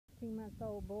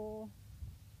13-month-old bull.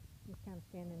 He's kind of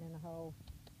standing in a hole.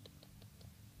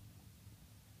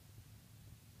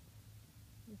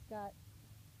 He's got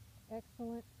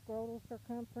excellent scrotal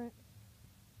circumference.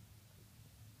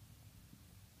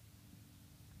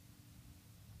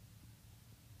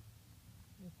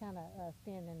 He's kind of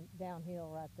standing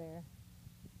downhill right there.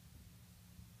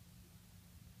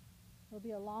 He'll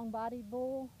be a long-bodied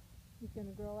bull. He's going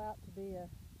to grow out to be a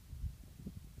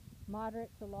moderate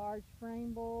to large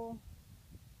frame bull.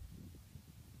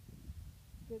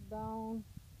 Good bone.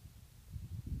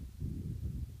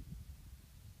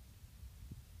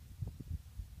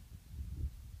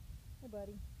 Hey,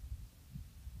 buddy.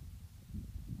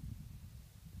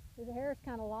 His hair is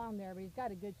kind of long there, but he's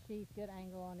got a good sheath, good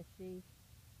angle on his sheath.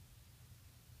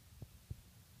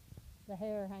 The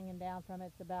hair hanging down from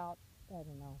it's about, I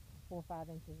don't know, 4 or 5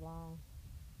 inches long.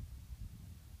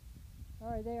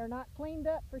 Alright, they are not cleaned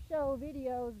up for show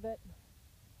videos, but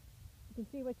you can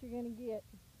see what you're going to get.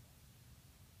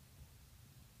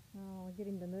 Oh, I'll get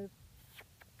him to move.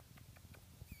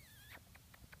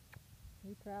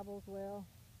 He travels well.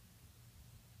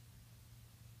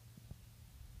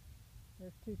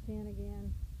 There's 210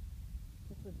 again.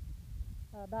 This was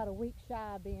about a week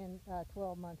shy of being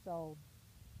 12 months old.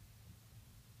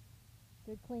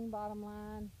 Good clean bottom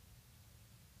line,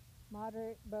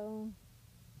 moderate bone,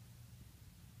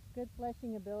 good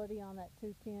fleshing ability on that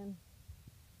 210.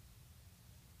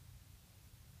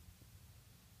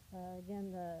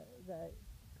 Again, the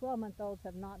 12-month-olds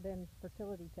have not been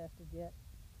fertility tested yet.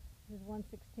 This is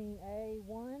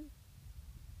 116A1.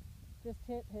 Just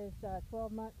hit his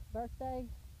 12-month birthday.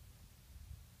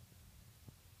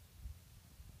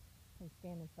 He's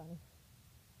standing funny.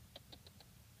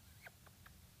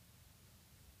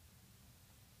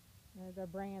 They're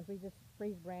brands. We just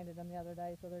freeze branded them the other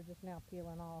day, so they're just now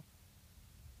peeling off.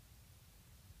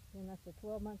 And that's a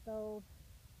 12-month-old.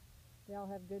 They all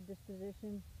have good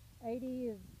disposition. 80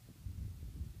 is,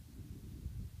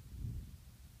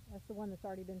 that's the one that's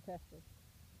already been tested.